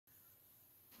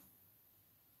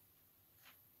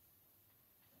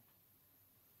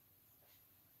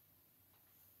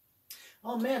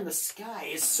Oh man, the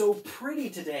sky is so pretty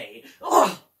today.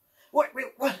 Oh! What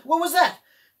was that?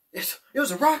 It was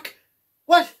a rock?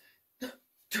 What?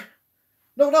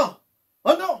 No.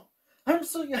 Oh no! I'm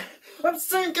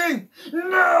sinking!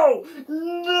 No!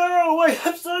 I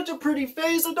have such a pretty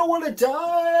face, I don't want to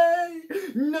die!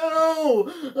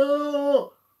 No!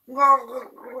 Oh!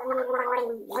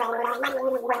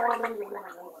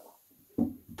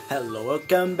 Hello,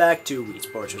 welcome back to Wii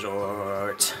Sports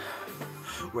Resort,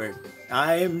 where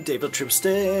I'm David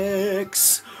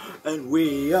Tripsticks, and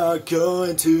we are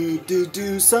going to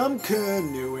do some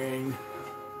canoeing.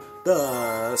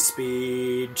 The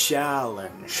Speed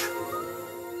Challenge.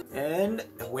 And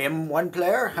I'm one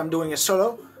player. I'm doing a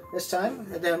solo this time.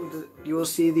 And then you will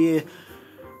see the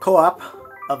co-op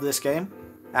of this game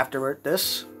afterward.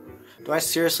 This. Do I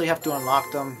seriously have to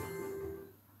unlock them?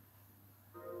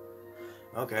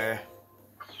 Okay.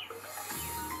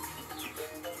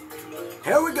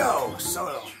 Here we go.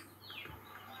 Solo.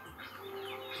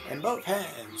 In both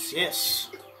hands. Yes.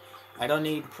 I don't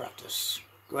need practice.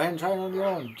 Go ahead and try it on your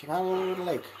own. Get out over the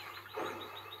lake.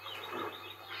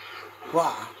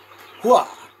 Wah! Wah!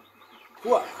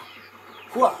 Wah!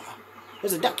 Wah!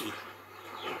 There's a ducky.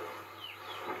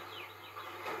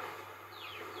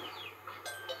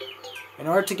 In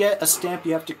order to get a stamp,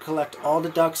 you have to collect all the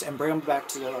ducks and bring them back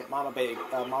to the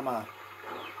mama.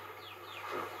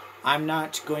 I'm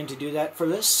not going to do that for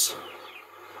this.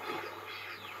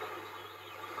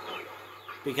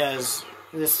 Because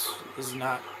this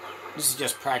is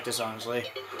just practice, honestly.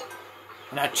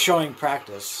 I'm not showing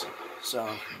practice, so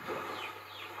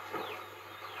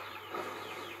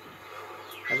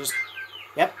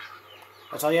yep,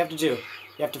 that's all you have to do.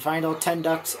 You have to find all 10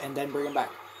 ducks and then bring them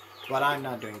back. But I'm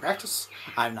not doing practice.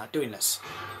 I'm not doing this.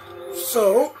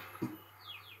 So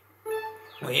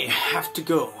we have to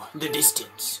go the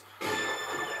distance.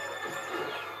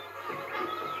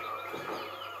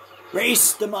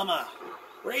 Race the mama!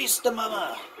 Race the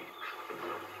mama!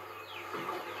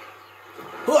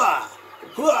 Hua!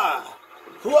 Hua!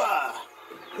 Hua!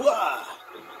 Hua!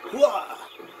 Hua!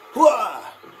 Hua!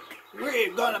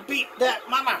 We're gonna beat that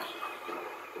mama!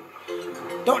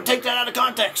 Don't take that out of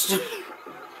context!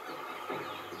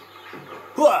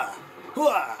 Hua!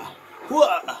 Hua!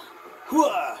 Hua!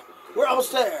 Hua! We're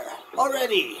almost there!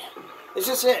 Already! Is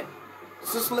this it?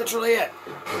 Is this literally it?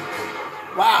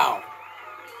 Wow!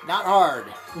 Not hard!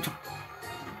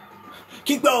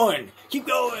 Keep going! Keep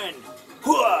going!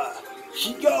 Hua!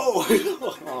 Keep go!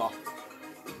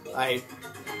 I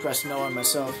pressed no on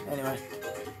myself. Anyway,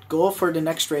 goal for the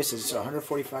next race is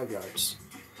 145 yards.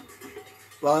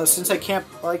 Well, since I can't,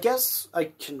 well, I guess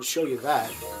I can show you that.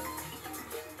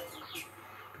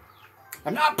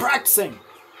 I'm not practicing!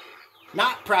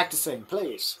 Not practicing,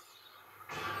 please.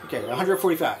 Okay,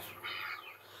 145.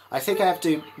 I think I have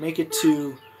to make it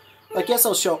to, I guess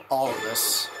I'll show all of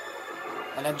this.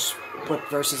 And then just put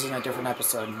verses in a different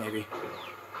episode, maybe.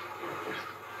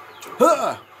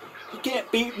 Huh! You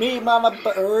can't beat me, mama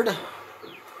bird.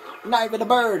 You're not even a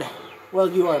bird. Well,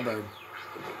 you are a bird.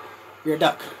 You're a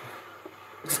duck.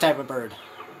 It's a type of bird.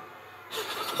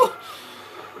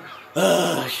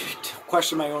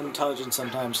 Question my own intelligence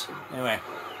sometimes. Anyway.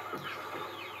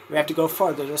 We have to go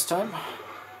farther this time.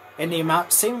 In the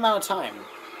same amount of time.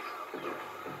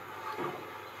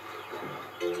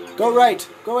 Go right.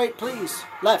 Go right, please.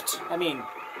 Left, I mean.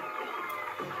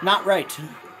 Not right.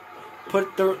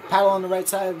 Put the paddle on the right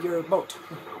side of your boat.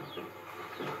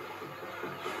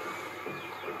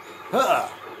 Huh!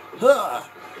 Huh!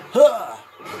 Huh!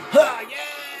 Huh! Yeah!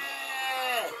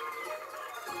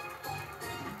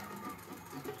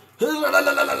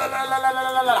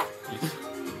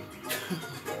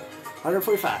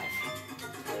 145.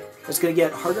 It's gonna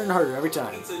get harder and harder every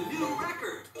time. It's a new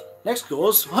record. Next goal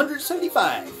is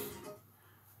 175.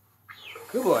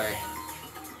 Good boy.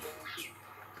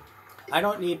 I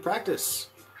don't need practice.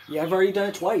 Yeah, I've already done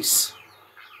it twice.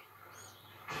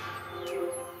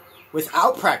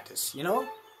 Without practice, you know?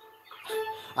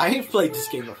 I've played this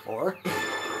game before.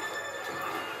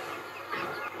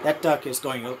 That duck is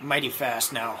going mighty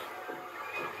fast now.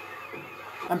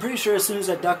 I'm pretty sure as soon as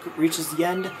that duck reaches the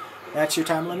end, that's your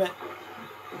time limit.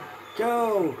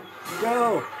 Go!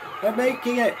 Go! I'm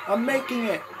making it! I'm making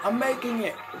it! I'm making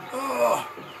it! Oh!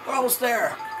 We're almost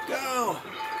there! Go!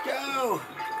 Go!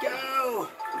 Go!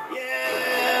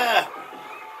 Yeah!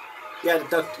 Yeah, the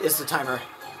duck is the timer.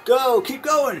 Go! Keep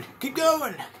going! Keep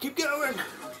going! Keep going!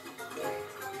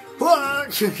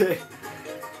 Okay.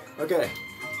 Okay.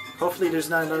 Hopefully there's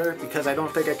not another, because I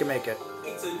don't think I can make it.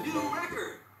 It's a new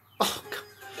record. Oh,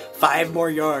 5 more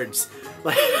yards.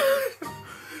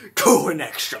 Go an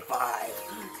extra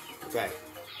 5. Okay.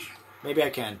 Maybe I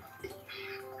can.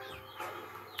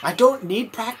 I don't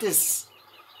need practice.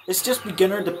 It's just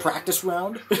beginner to practice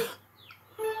round.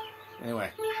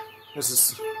 Anyway, this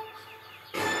is...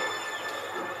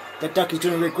 That duck is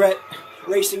going to regret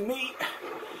racing me,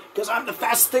 because I'm the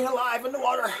fastest thing alive in the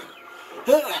water.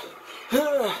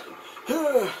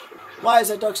 Why is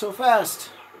that duck so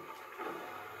fast?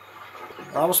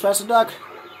 We're almost past the duck.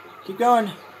 Keep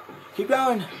going. Keep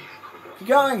going. Keep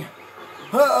going.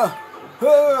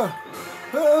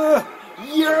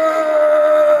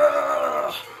 Yeah!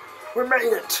 We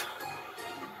made it.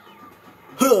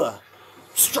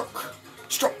 Stroke.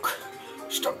 Stroke.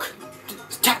 Stroke.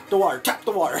 Tap the water. Tap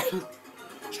the water.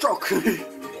 Stroke.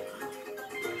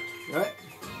 Alright.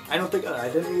 I don't think I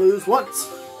didn't lose once.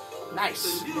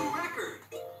 Nice. The new record.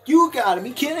 You gotta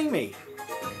be kidding me.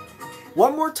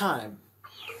 One more time.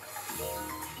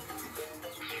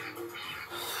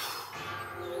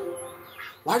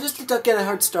 Why does the duck get a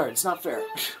hard start? It's not fair.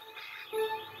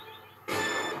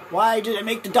 Why did it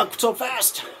make the duck so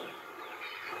fast?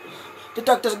 The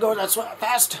duck doesn't go that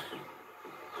fast.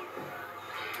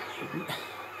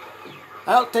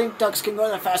 I don't think ducks can go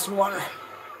that fast in water.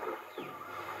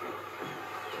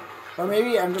 Or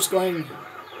maybe I'm just going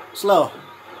slow.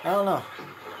 I don't know.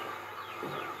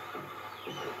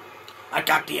 I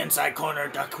got the inside corner,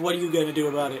 duck. What are you going to do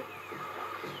about it?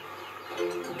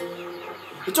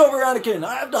 It's over, Anakin.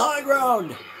 I have the high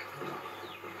ground.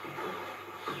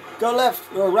 Go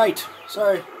left or right.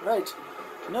 Sorry, right.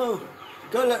 No.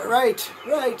 Go right.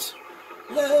 Right.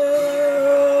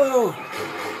 No.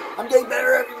 I'm getting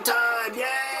better every time.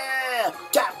 Yeah.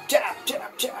 Tap, tap,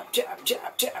 tap, tap, tap,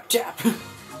 tap, tap, tap.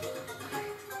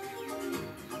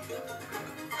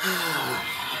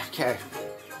 Okay.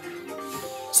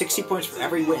 60 points for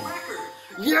every win.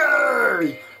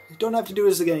 Yay! Don't have to do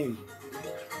this again.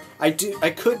 I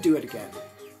could do it again.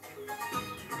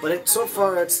 But so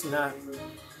far it's not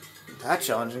that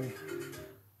challenging.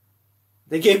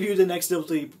 They gave you the next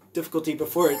difficulty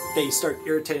before they start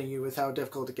irritating you with how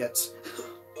difficult it gets.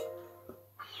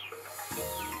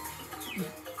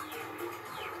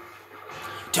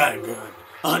 Time run.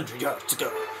 100 yards to go.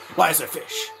 Why is there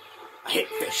fish? I hate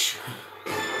fish.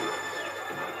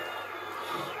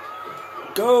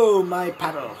 Go, my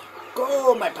paddle.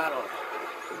 Go, my paddle.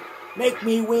 Make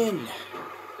me win.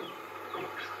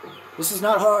 This is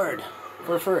not hard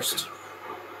for first.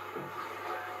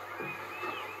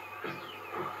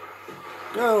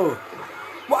 Go.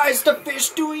 Why is the fish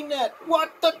doing that?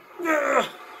 What the... Ugh.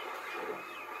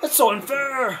 That's so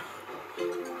unfair.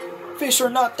 Fish are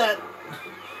not that...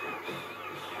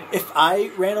 If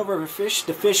I ran over a fish,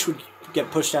 the fish would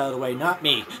get pushed out of the way, not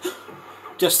me.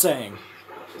 Just saying.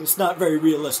 It's not very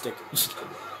realistic.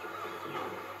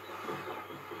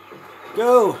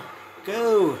 Go!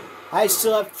 Go! I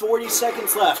still have 40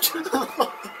 seconds left.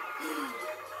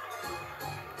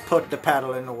 Put the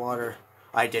paddle in the water.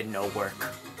 I did no work.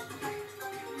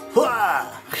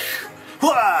 Hua!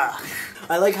 Hua!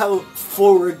 I like how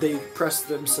forward they press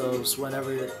themselves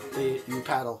whenever you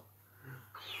paddle.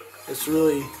 It's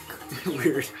really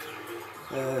weird.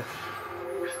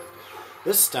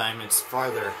 This time it's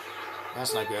farther.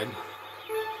 That's not good.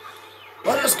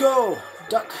 Let us go,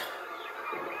 duck.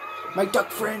 My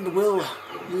duck friend will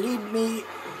lead me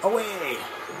away.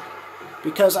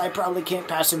 Because I probably can't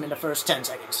pass him in the first 10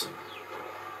 seconds.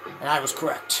 And I was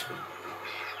correct.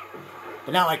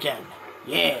 But now I can.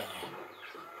 Yeah.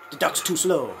 The duck's too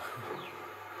slow.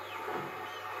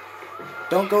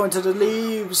 Don't go into the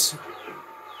leaves.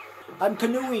 I'm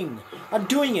canoeing. I'm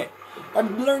doing it.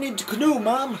 I'm learning to canoe,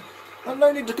 Mom. I'm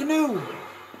learning to canoe.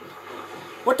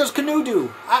 What does canoe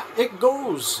do? It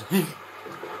goes.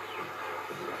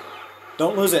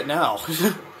 Don't lose it now.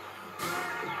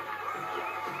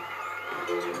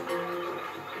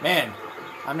 Man,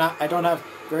 I don't have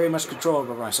very much control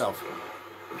over myself.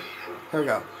 Here we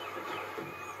go.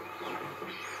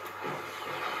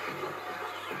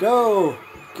 Go,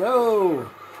 go,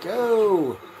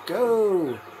 go,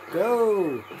 go,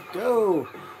 go, go.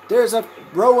 There's a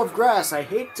row of grass. I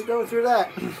hate to go through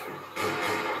that.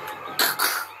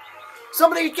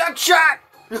 Somebody got shot!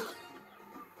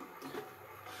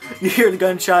 You hear the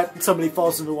gunshot and somebody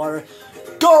falls in the water.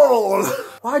 Goal!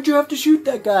 Why'd you have to shoot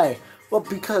that guy? Well,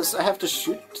 because I have to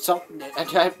shoot something.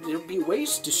 There'd be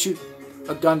ways to shoot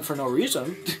a gun for no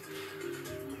reason.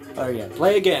 Oh yeah,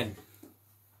 play again.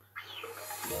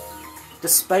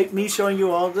 Despite me showing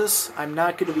you all this, I'm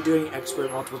not going to be doing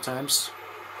expert multiple times.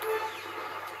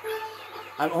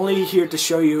 I'm only here to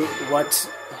show you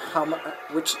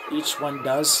which each one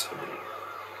does.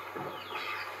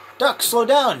 Duck, slow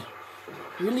down!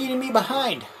 You're leading me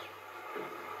behind.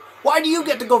 Why do you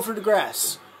get to go through the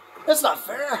grass? That's not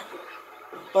fair.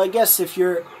 Well, I guess if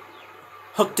you're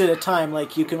hooked at a time,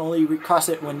 like you can only recross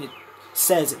it when it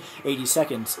says 80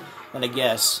 seconds, then I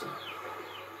guess.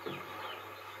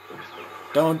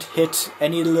 Don't hit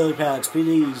any of the lily pads,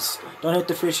 please. Don't hit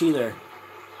the fish either.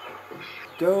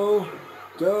 Go,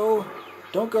 go,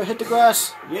 don't go hit the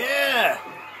grass. Yeah!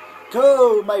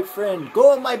 Go, my friend,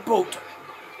 go on my boat.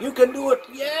 You can do it,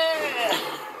 yeah!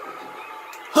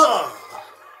 Huh!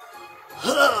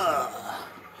 Huh!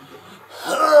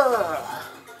 Huh!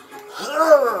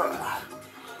 Huh!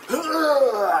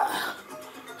 Huh!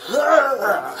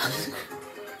 Huh!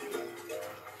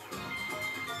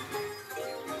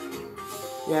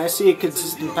 Yeah, I see a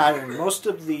consistent pattern. Most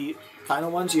of the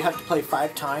final ones you have to play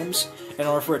 5 times in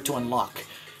order for it to unlock.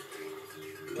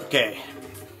 Okay.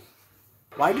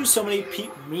 Why do so many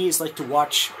me's like to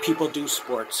watch people do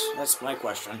sports? That's my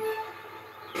question.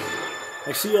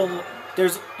 I see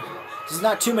there's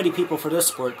not too many people for this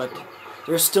sport, but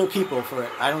there's still people for it.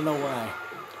 I don't know why.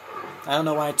 I don't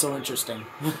know why it's so interesting.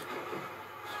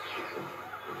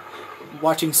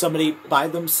 Watching somebody by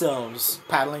themselves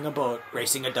paddling a boat,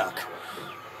 racing a duck.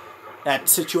 That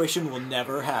situation will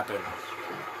never happen.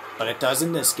 But it does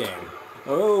in this game.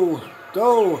 Oh,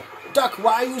 go! Duck,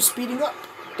 why are you speeding up?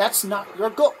 That's not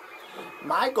your goal.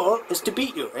 My goal is to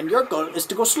beat you, and your goal is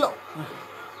to go slow.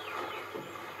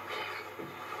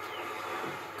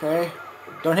 Okay.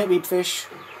 Don't hit me, fish.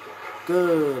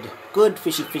 Good. Good,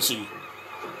 fishy, fishy.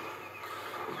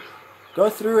 Go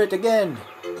through it again.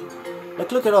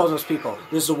 Look at all those people.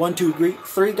 This is a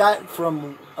 1-2-3 guy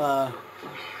from, or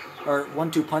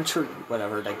 1-2 Punch or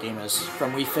whatever that game is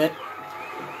from Wii Fit.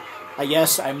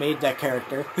 Yes, I made that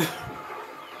character.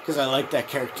 Because I like that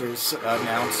character's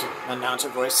announcer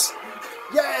voice.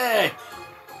 Yay!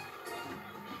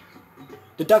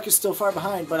 The duck is still far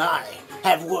behind, but I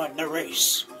have won the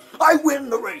race. I win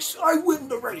the race! I win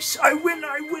the race! I win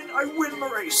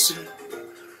the race!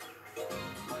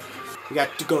 We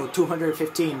got to go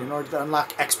 215 in order to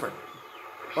unlock expert.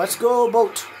 Let's go,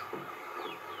 boat!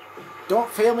 Don't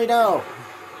fail me now!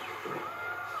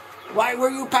 Why were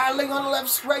you paddling on the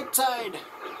right side?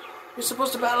 You're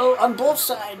supposed to paddle on both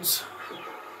sides.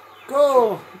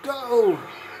 Go, go,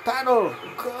 paddle,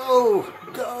 go,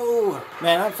 go.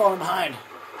 Man, I'm falling behind.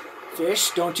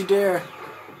 Fish, don't you dare.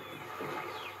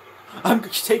 I'm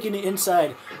taking the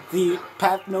inside, the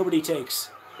path nobody takes.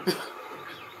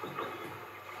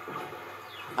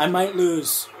 I might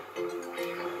lose.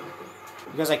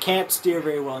 Because I can't steer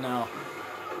very well now.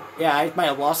 Yeah, I might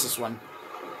have lost this one.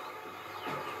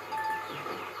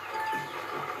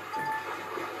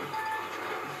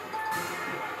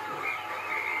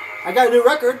 I got a new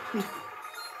record.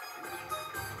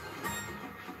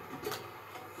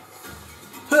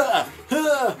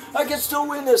 I can still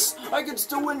win this. I can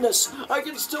still win this. I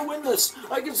can still win this.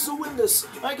 I can still win this.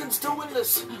 I can still win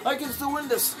this. I can still win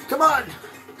this. Come on.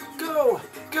 Go.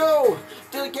 Go.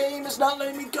 The game is not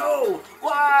letting me go.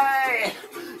 Why?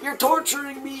 You're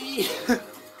torturing me.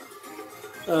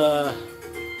 New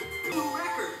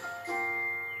record.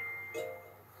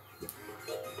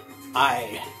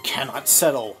 I cannot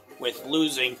settle with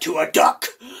losing to a duck.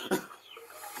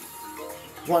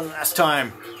 One last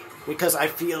time, because I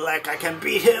feel like I can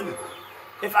beat him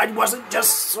if I wasn't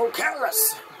just so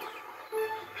careless.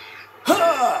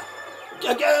 Ha!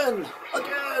 Again!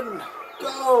 Again!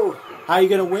 Go! How you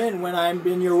gonna win when I'm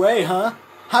in your way, huh?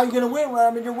 How you gonna win when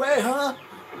I'm in your way, huh?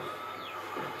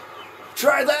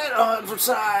 Try that on for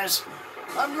size.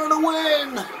 I'm gonna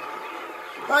win!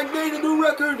 I made a new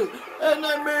record, and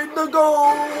I made the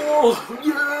goal!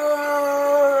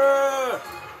 Yeah!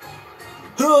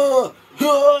 Ha!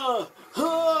 Ha!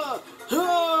 Ha!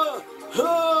 Ha!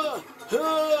 Ha!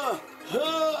 Ha!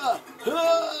 Ha!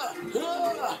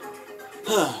 Ha!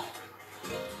 Ha!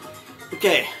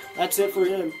 Okay, that's it for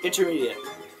intermediate.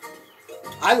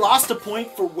 I lost a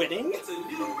point for winning? It's a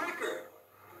new record.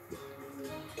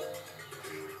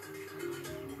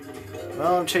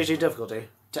 Well, I'm changing difficulty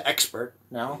to expert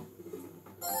now.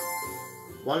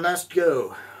 One last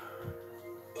go.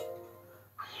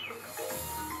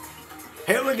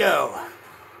 Here we go.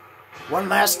 One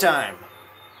last time.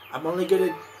 I'm only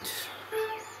gonna...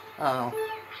 I don't know.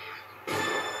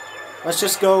 Let's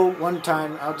just go one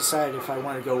time. I'll decide if I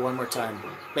want to go one more time.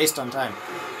 Based on time.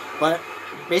 But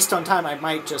based on time, I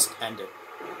might just end it.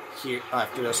 Here,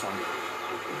 after this one.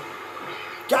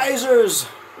 Geysers!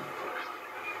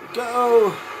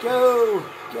 Go! Go!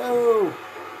 Go!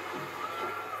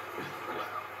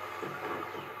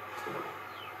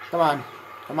 Come on.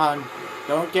 Come on.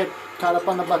 Don't get caught up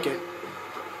on the bucket.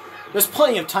 There's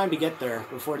plenty of time to get there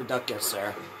before the duck gets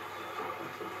there.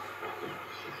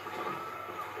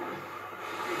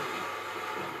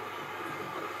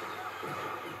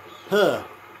 Huh.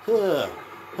 Huh.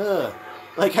 Huh.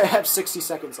 Like I have 60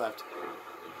 seconds left.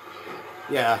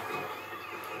 Yeah.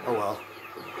 Oh well.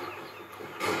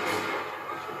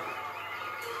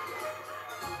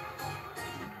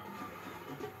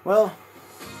 Well.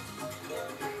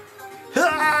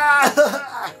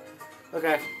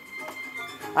 Okay.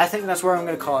 I think that's where I'm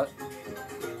going to call it.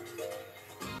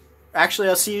 Actually,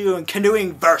 I'll see you in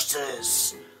Canoeing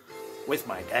Versus with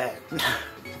my dad.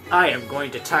 I am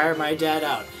going to tire my dad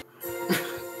out.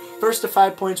 First to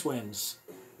 5 points wins.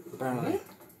 Apparently.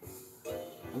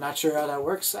 I'm not sure how that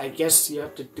works. I guess you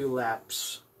have to do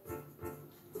laps.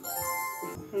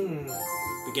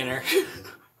 Beginner.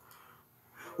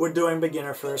 We're doing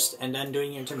beginner first, and then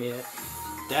doing intermediate,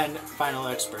 then final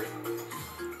expert.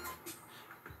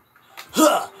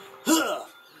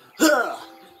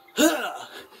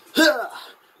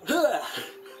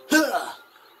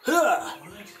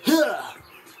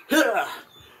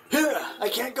 I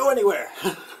can't go anywhere.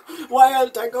 Why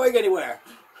aren't I going anywhere?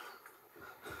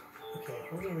 Okay,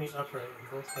 what do you mean upright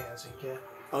in both hands and get?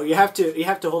 Oh, you have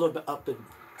to hold it up in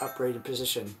upright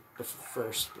position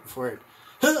first before it.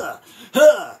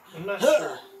 I'm not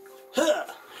sure.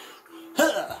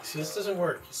 See, this doesn't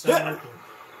work. It's not working.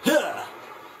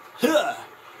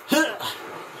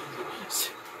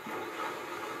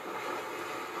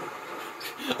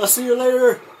 I'll see you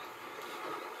later.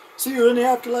 See you in the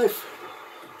afterlife.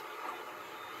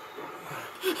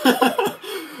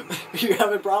 You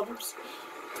having problems?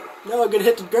 No, I'm gonna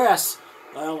hit the grass.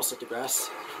 I almost hit the grass.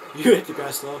 You hit the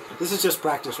grass though. This is just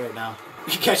practice right now.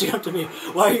 You're catching up to me.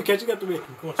 Why are you catching up to me?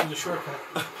 I'm going through the shortcut.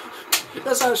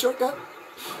 That's not a shortcut.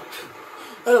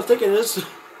 I don't think it is.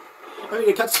 I mean,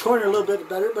 it cuts the corner a little bit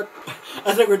better, but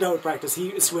I think we're done with practice. He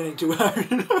is winning too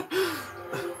hard.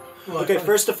 Well, Okay,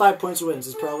 first to 5 points wins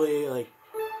is probably like...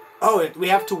 Oh, we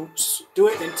have to do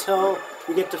it until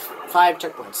we get to 5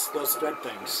 checkpoints. Those red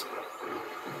things.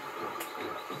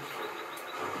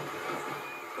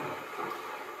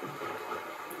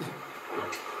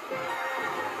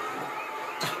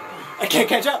 I can't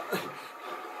catch up!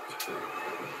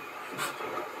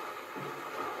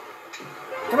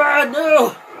 Come on,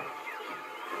 no!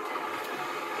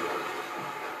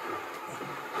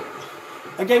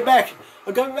 I'm getting back!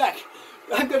 I'm coming back!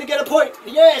 I'm gonna get a point!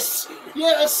 Yes!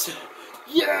 Yes!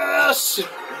 Yes!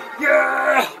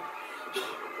 Yeah!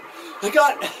 I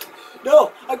got...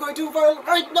 No! I'm going too far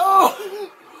right! No!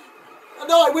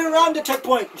 No, I went around the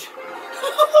checkpoint!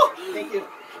 Thank you.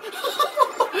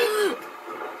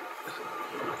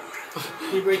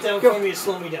 Can you break down for me and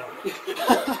slow me down?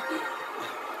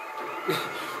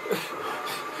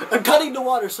 I'm cutting the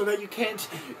water so that you can't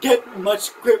get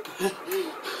much grip.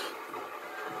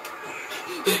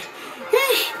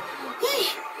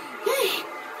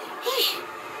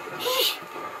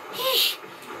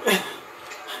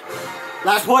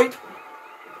 Last point.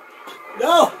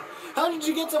 No! How did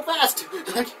you get so fast?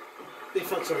 They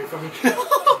felt sorry for me.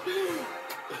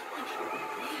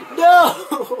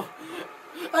 No!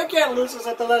 I can't lose this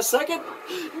at the last second.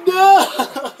 No!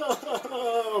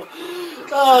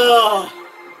 Oh.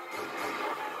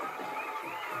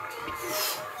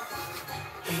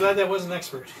 I'm glad that wasn't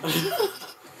expert.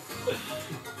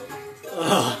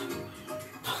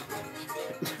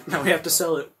 Now we have to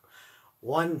sell it.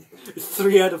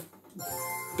 3 out of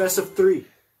best of 3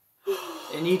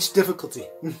 in each difficulty.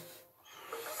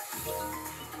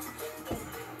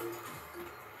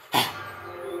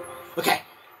 Okay.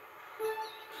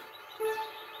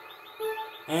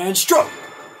 And stroke,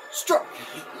 stroke,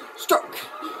 stroke,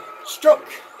 stroke,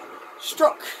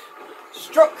 stroke,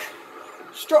 stroke,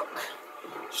 stroke,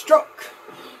 stroke,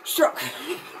 stroke.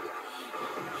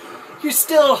 You're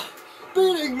still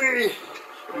beating me.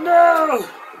 No.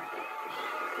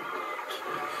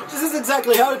 This is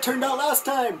exactly how it turned out last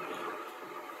time.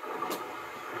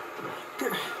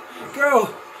 Go,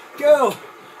 go.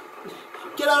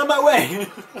 Get out of my way.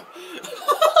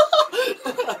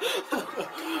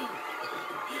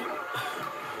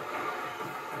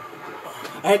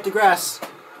 I hit the grass,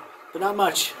 but not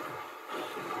much.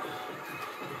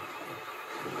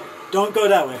 Don't go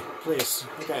that way, please.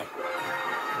 Okay.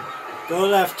 Go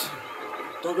left.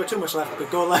 Don't go too much left, but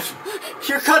go left.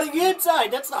 You're cutting inside.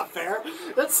 That's not fair.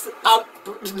 That's out.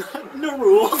 No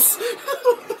rules.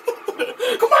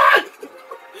 Come on!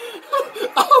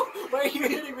 Oh, why are you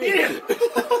hitting me?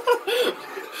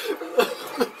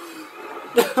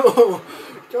 No.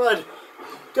 Come on.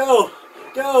 Go.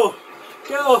 Go.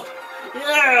 Go.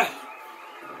 Yeah.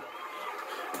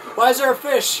 Why is there a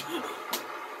fish?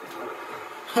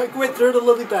 I went through the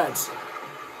lily pads.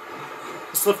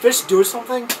 Is the fish doing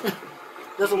something?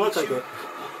 Doesn't look like it.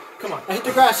 Come on. I hit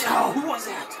the grass. Oh, who was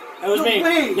that? It was No me.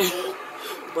 way.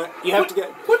 But you have to get...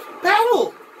 What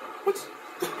paddle? What's...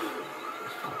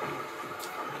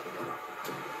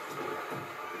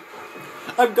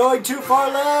 I'm going too far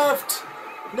left!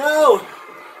 No!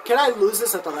 Can I lose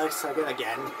this at the last second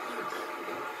again?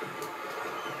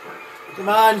 Come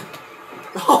on!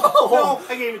 No,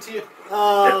 I gave it to you.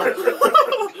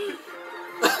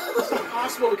 It's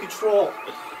impossible to control.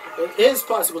 It is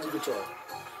possible to control.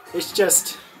 It's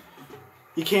just...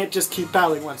 You can't just keep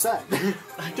paddling one side.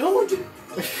 I don't.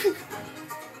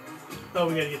 Oh,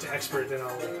 we gotta get to expert, then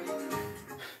I'll...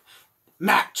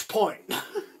 Match point!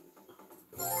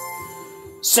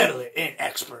 Settle it in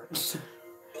expert.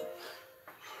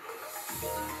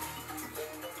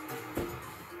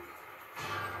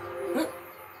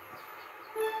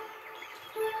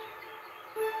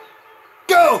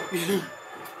 Go!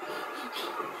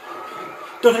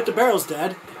 Don't hit the barrels,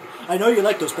 Dad. I know you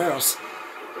like those barrels.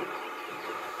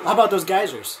 How about those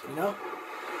geysers, you know?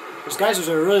 Those geysers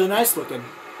are really nice looking.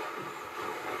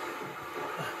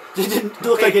 They didn't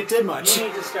look like it did much. You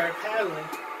need to start paddling.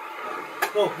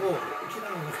 Whoa, whoa. Get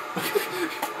out of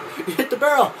there. You hit the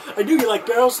barrel. I knew you liked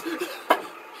barrels.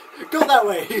 Go that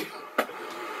way.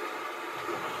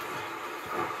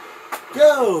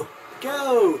 Go,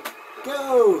 go,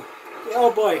 go.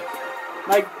 Oh boy,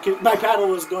 my paddle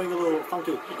was going a little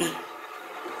funky.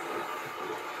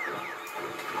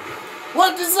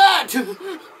 What is that?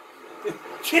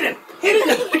 Hit him! Hit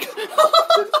him!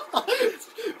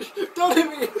 Don't hit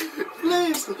me,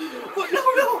 please. What? No!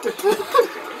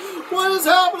 What is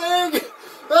happening?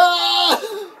 Ah!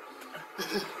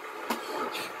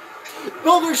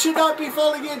 Boulders should not be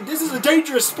falling in. This is a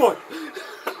dangerous sport.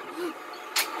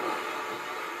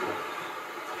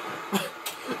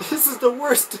 This is the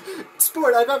worst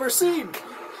sport I've ever seen.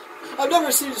 I've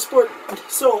never seen a sport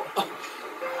so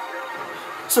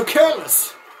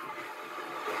careless.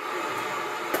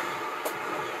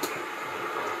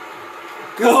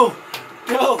 Go!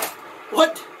 Go!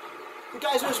 What? The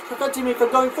guys are preventing me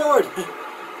from going forward.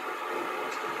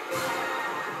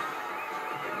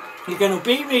 You're gonna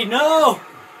beat me? No!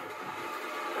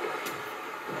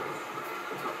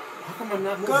 How come I'm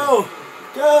not moving? Go!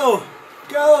 Go!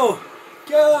 Go!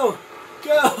 Go!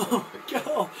 Go!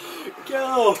 Go!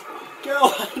 Go!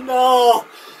 Go! No!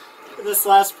 This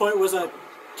last point was a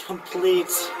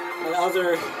complete and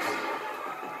utter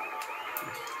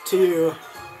to you.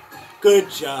 Good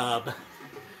job.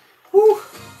 Woo!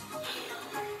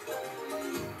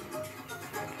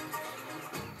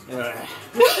 Alright.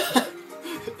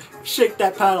 Shake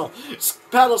that paddle.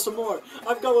 Paddle some more.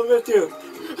 I'm going with you.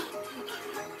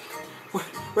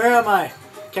 Where am I?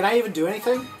 Can I even do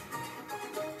anything?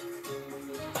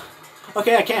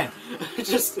 Okay, I can.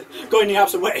 Just going the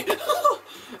opposite way.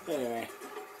 Anyway.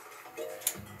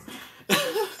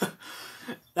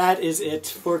 That is it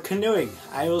for canoeing.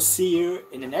 I will see you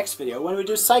in the next video when we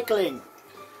do cycling.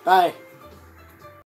 Bye.